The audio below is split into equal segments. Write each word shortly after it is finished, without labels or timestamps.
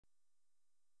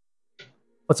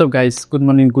What's up, guys? Good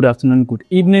morning, good afternoon, good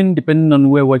evening, depending on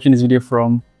where you're watching this video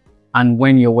from and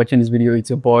when you're watching this video. It's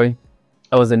your boy,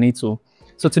 that was Anito.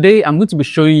 So today I'm going to be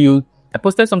showing you, I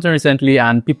posted something recently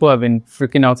and people have been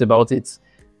freaking out about it.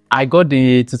 I got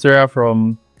the tutorial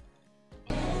from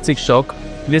TikTok,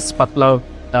 this particular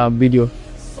video.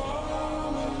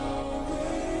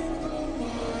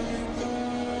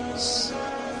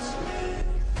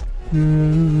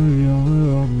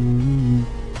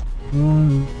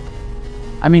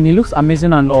 I mean, it looks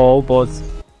amazing and all, but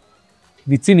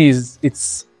the thing is,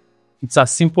 it's as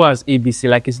simple as ABC.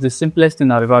 Like, it's the simplest thing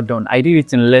I've ever done. I did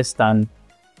it in less than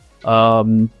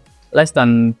probably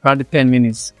 10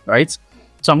 minutes, right?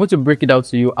 So I'm going to break it out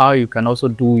to you how you can also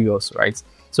do yours, right?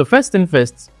 So first thing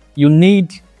first, you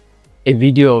need a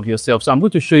video of yourself. So I'm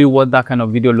going to show you what that kind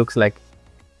of video looks like.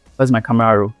 Where's my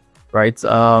camera roll, right?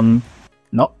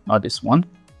 No, not this one.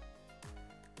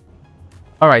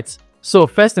 All right. So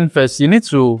first thing first, you need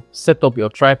to set up your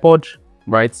tripod,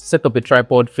 right? Set up a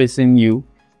tripod facing you.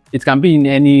 It can be in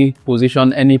any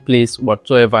position, any place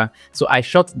whatsoever. So I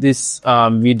shot this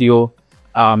video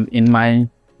in my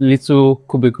little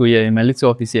cubicle here, in my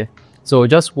little office here. So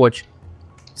just watch.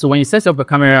 So when you set up a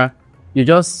camera, you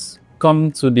just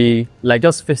come to the,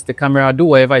 just face the camera, do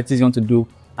whatever it is you want to do.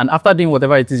 And after doing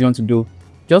whatever it is you want to do,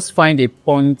 just find a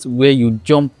point where you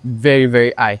jump very,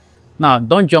 very high. Now,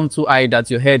 don't jump too high that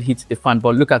your head hits the fan,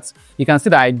 but look at, you can see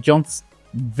that I jumped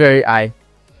very high.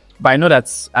 But I know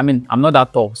that, I mean, I'm not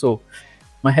that tall, so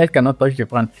my head cannot touch the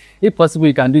fan. If possible,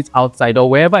 you can do it outside or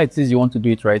wherever it is you want to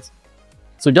do it, right?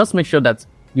 So just make sure that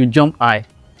you jump high.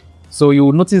 So you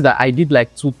will notice that I did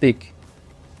like 2 takes,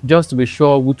 just to be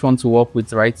sure which one to work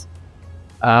with, right?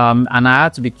 And I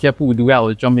had to be careful with the way I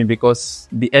was jumping because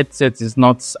the headset is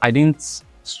not, I didn't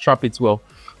strap it well.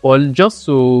 But just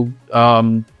to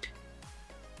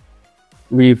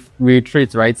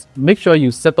reiterate, right? Make sure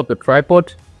you set up a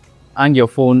tripod and your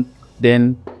phone,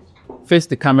 then face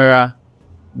the camera,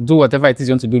 do whatever it is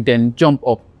you want to do, then jump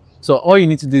up. So all you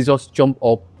need to do is just jump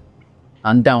up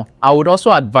and down. I would also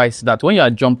advise that when you are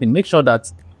jumping, make sure that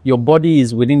your body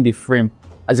is within the frame.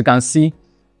 As you can see,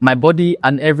 my body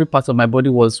and every part of my body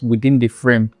was within the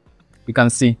frame. You can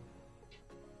see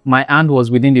my hand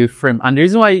was within the frame. And the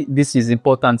reason why this is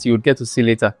important, you'll get to see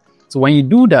later. So when you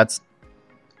do that,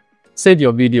 save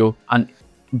your video and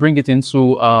bring it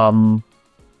into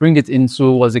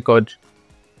what's it called,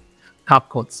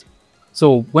 CapCut.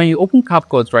 So when you open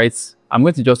CapCut, right, I'm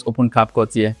going to just open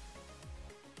CapCut here.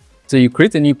 So you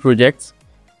create a new project.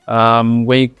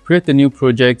 When you create a new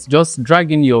project, just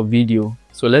drag in your video.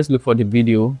 So let's look for the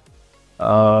video.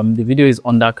 The video is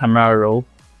under camera roll.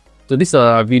 So this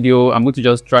video, I'm going to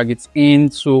just drag it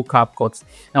into CapCut.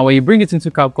 Now when you bring it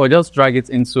into CapCut, just drag it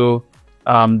into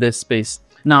this space.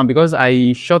 Now, because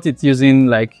I shot it using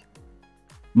like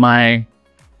my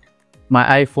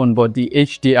iPhone, but the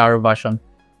HDR version,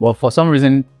 but for some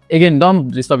reason, again, don't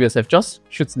disturb yourself, just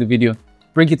shoot the video,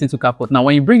 bring it into CapCut. Now,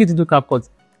 when you bring it into CapCut,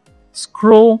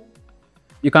 scroll,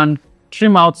 you can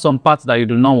trim out some parts that you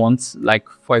do not want, like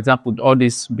for example, all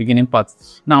these beginning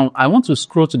parts. Now, I want to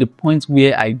scroll to the point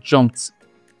where I jumped,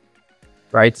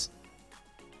 right?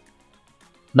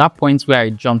 That point where I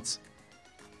jumped.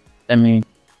 Let me,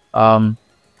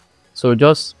 so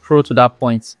just scroll to that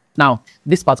point. Now,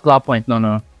 this particular point,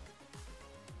 no.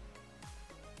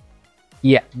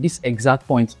 Yeah, this exact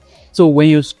point. So when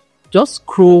you just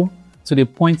scroll to the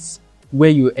points where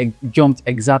you jumped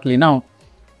exactly. Now,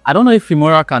 I don't know if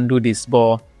Filmora can do this,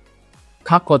 but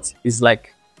CapCut is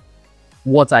like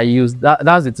what I use.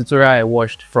 That's the tutorial I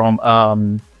watched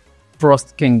from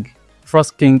Frost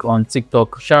King on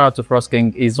TikTok. Shout out to Frost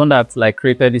King. He's one that like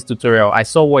created this tutorial. I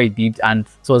saw what he did and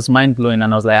it was mind blowing,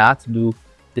 and I was like, I had to do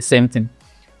the same thing.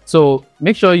 So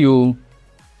make sure you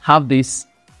have this.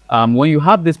 When you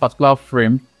have this particular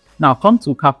frame, now come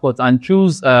to CapCut and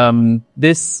choose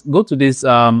this. Go to this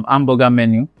hamburger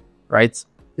menu, right?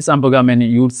 This hamburger menu,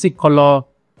 you'll see color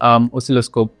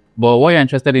oscilloscope. But what you're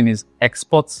interested in is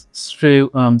export still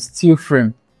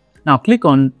frame. Now click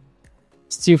on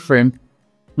still frame.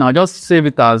 Now just save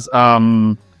it as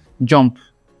jump,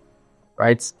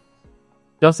 right?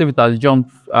 Just save it as jump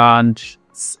and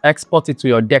export it to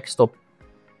your desktop,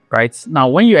 right? Now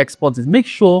when you export it, make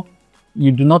sure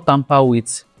you do not tamper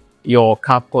with your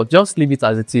CapCut. Just leave it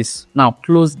as it is. Now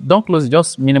don't close it,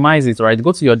 just minimize it, right?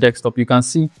 Go to your desktop. You can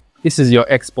see this is your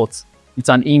export. It's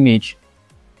an image,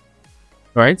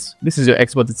 right? This is your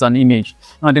export. It's an image.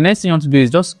 Now the next thing you want to do is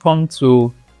just come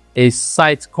to a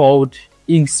site called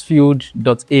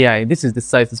xfield.ai. This is the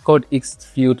site. It's called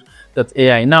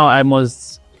xfield.ai. Now I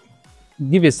must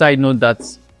give a side note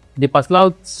that the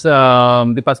particular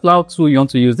tool you want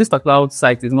to use, this particular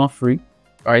site is not free,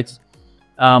 right?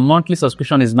 Monthly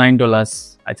subscription is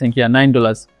 $9. I think, yeah,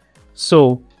 $9.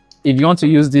 So if you want to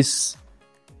use this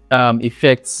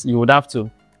effects, you would have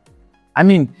to. I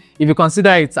mean, if you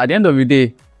consider it, at the end of the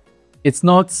day, it's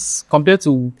not compared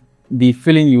to the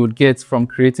feeling you would get from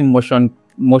creating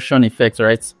motion effects,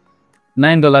 right?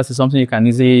 $9 is something you can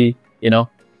easily,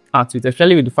 act with,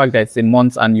 especially with the fact that it's a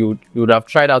month and you would have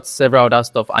tried out several other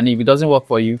stuff, and if it doesn't work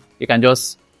for you, you can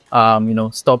just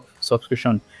stop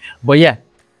subscription. But yeah,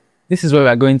 this is where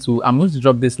we're going to. I'm going to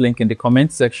drop this link in the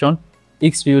comment section,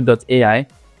 xview.ai.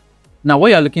 Now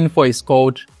what you're looking for is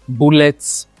called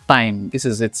bullet time. This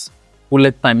is it,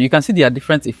 bullet time. You can see there are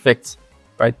different effects,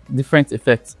 right? Different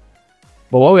effects,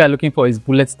 but what we are looking for is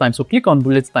bullet time. So click on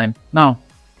bullet time. Now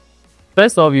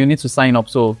first off, you need to sign up.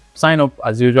 So sign up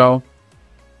as usual.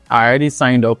 I already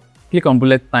signed up. Click on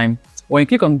bullet time. When you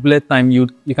click on bullet time, you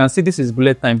can see this is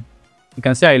bullet time. You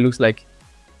can see how it looks like.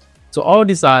 So all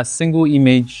these are single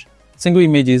images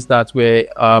that were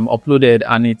uploaded,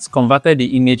 and it's converted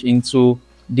the image into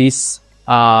this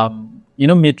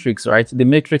Matrix, right? The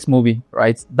Matrix movie,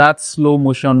 right? That slow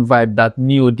motion vibe that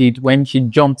Neo did when she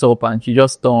jumped up and she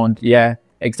just turned. Yeah,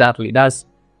 exactly. That's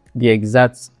the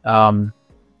exact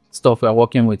stuff we're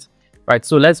working with, right?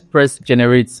 So let's press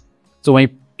generate. So when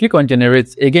you click on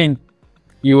generate, again,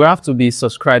 you have to be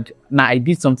subscribed. Now I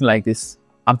did something like this.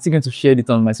 I'm still going to share it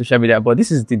on my social media, but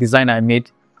this is the design I made.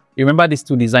 You remember these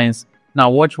two designs? Now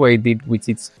watch what I did with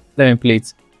it. Let me play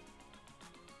it.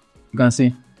 You can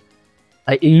see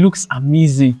it looks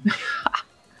amazing.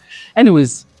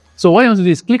 Anyways, so what you want to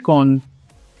do is click on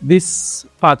this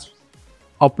part,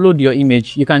 upload your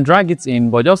image. You can drag it in,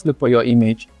 but just look for your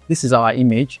image. This is our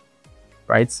image,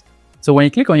 right? So when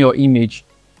you click on your image,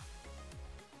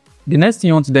 the next thing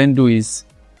you want to then do is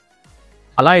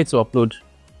allow it to upload.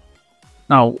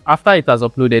 Now, after it has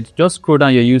uploaded, just scroll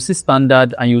down here. You see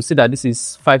standard, and you'll see that this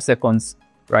is 5 seconds,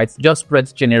 right? Just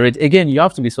press generate. Again, you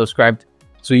have to be subscribed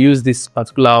to use this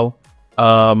particular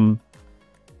what's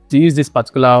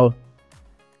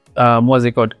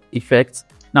it called, effect.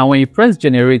 Now, when you press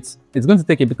generate, it's going to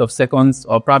take a bit of seconds,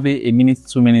 or probably a minute,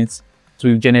 2 minutes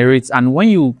to generate. And when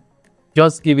you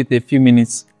just give it a few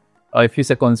minutes or a few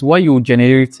seconds, what you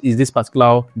generate is this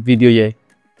particular video here.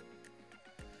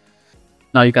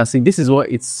 Now you can see this is what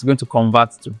it's going to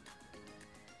convert to,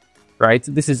 right?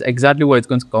 This is exactly what it's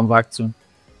going to convert to.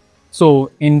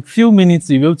 So in few minutes,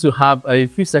 you'll be able to have a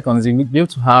few seconds, you'll be able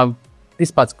to have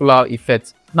this particular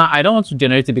effect. Now I don't want to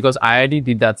generate it because I already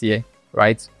did that here,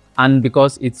 right? And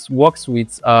because it works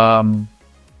with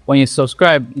when you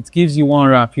subscribe, it gives you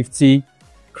 150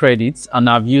 credits, and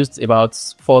I've used about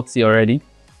 40 already,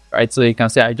 right? So you can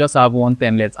say I just have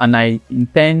 110 left, and I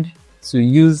intend to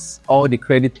use all the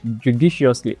credit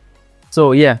judiciously.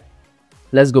 So yeah,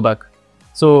 let's go back.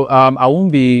 So I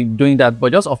won't be doing that,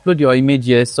 but just upload your image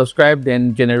here, subscribe,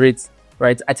 then generate,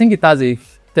 right? I think it has a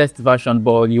test version,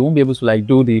 but you won't be able to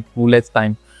do the bullet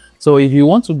time. So if you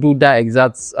want to do that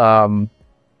exact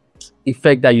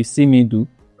effect that you see me do,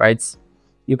 right,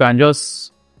 you can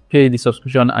just pay the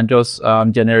subscription and just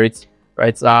generate,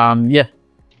 right? Yeah,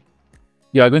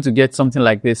 you are going to get something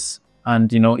like this,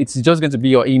 and it's just going to be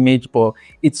your image, but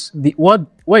it's what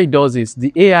it does is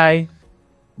the AI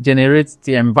generates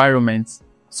the environment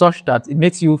such that it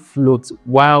makes you float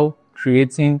while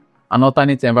creating an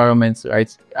alternate environment,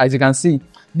 right? As you can see,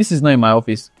 this is not in my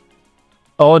office.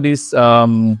 All this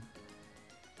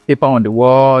paper on the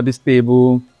wall, this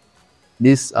table,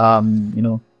 this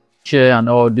chair and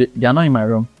all, they are not in my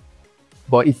room,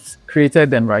 but it's created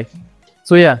them, right?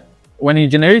 So yeah, when you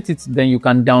generate it, then you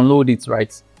can download it,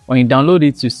 right? When you download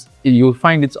it, you'll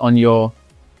find it on your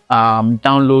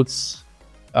downloads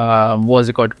what's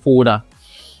it called, folder,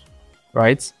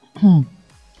 right?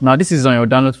 Now this is on your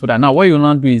download folder. Now what you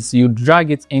want to do is you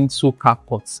drag it into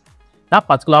CapCut. That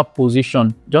particular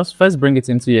position, just first bring it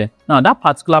into here. Now that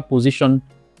particular position,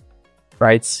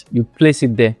 right, you place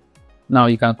it there. Now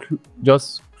you can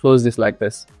just close this like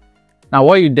this. Now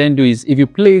what you then do is if you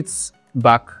play it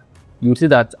back, you'll see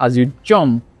that as you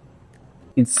jump,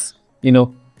 it's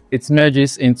it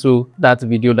merges into that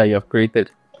video that you have created.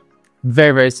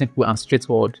 Very, very simple and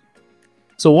straightforward.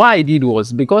 So what I did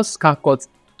was, because CapCut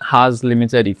has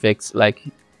limited effects, like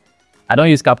I don't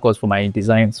use CapCut for my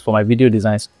designs, for my video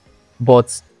designs,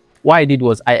 but what I did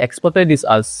was I exported this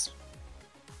as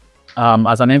an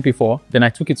MP4, then I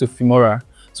took it to Filmora.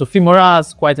 So Filmora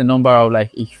has quite a number of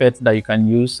effects that you can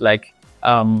use, like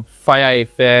fire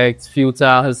effects,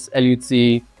 filters,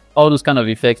 LUT, all those kind of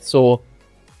effects. So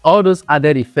all those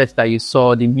added effects that you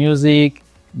saw, the music,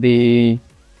 the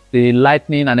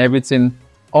lightning and everything,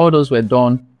 all those were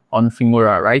done on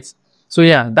Filmora, right? So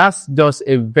yeah, that's just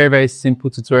a very, very simple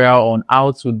tutorial on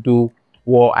how to do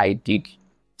what I did.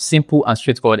 Simple and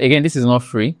straightforward. Again, this is not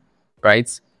free, right?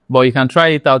 But you can try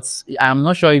it out. I'm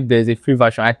not sure if there's a free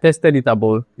version. I tested it,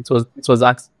 but it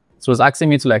was asking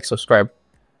me to like subscribe.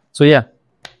 So yeah,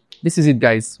 this is it,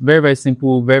 guys. Very, very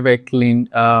simple, very, very clean.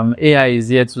 AI is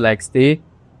here to like stay.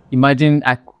 Imagine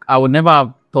I would never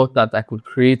have thought that I could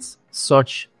create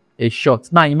such a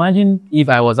shot. Now imagine if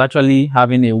I was actually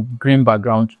having a green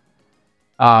background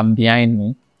behind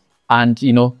me, and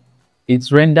you know, it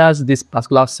renders this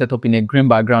particular setup in a green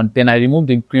background. Then I remove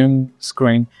the green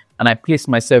screen and I place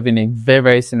myself in a very,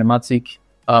 very cinematic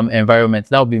environment.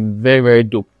 That would be very, very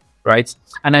dope, right?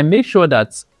 And I make sure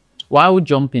that while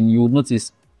jumping, you would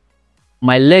notice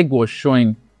my leg was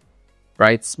showing,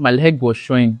 right? My leg was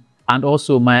showing, and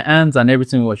also my hands and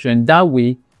everything was showing. That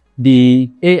way, the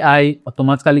AI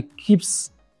automatically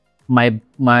keeps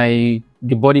the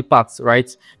body parts,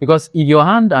 right? Because if your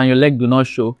hand and your leg do not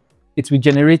show, it will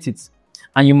generate it,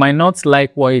 and you might not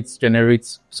like what it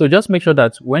generates. So just make sure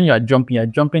that when you're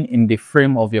jumping in the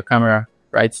frame of your camera,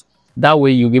 right? That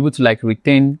way you'll be able to like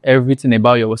retain everything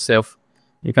about yourself.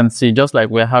 You can see just like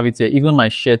we have it here. Even my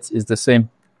shirt is the same,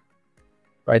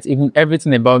 right? Even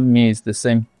everything about me is the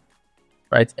same,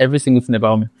 right? Every single thing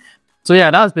about me. So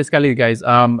yeah, that's basically it, guys.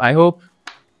 I hope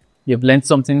you've learned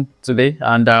something today,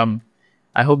 and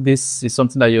I hope this is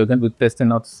something that you're going to be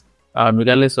testing out,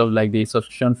 regardless of like the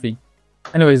subscription fee.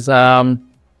 Anyways, let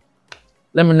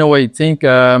me know what you think.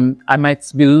 I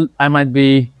might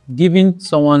be giving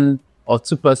someone or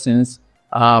two persons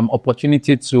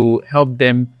opportunity to help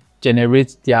them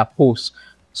generate their posts.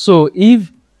 So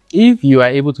if you are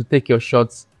able to take your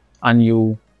shots and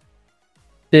you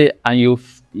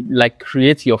like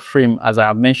create your frame, as I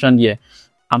have mentioned here,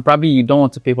 and probably you don't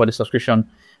want to pay for the subscription,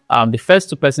 the first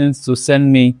two persons to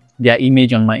send me their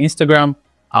image on my Instagram,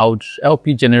 I would help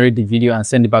you generate the video and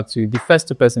send it back to you. The first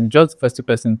two person, just the first two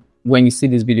person, when you see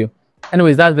this video.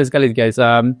 Anyways, that's basically it, guys.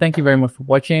 Thank you very much for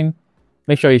watching.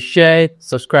 Make sure you share,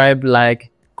 subscribe,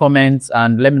 like, comment,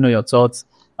 and let me know your thoughts.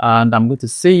 And I'm going to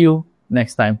see you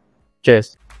next time.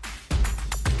 Cheers.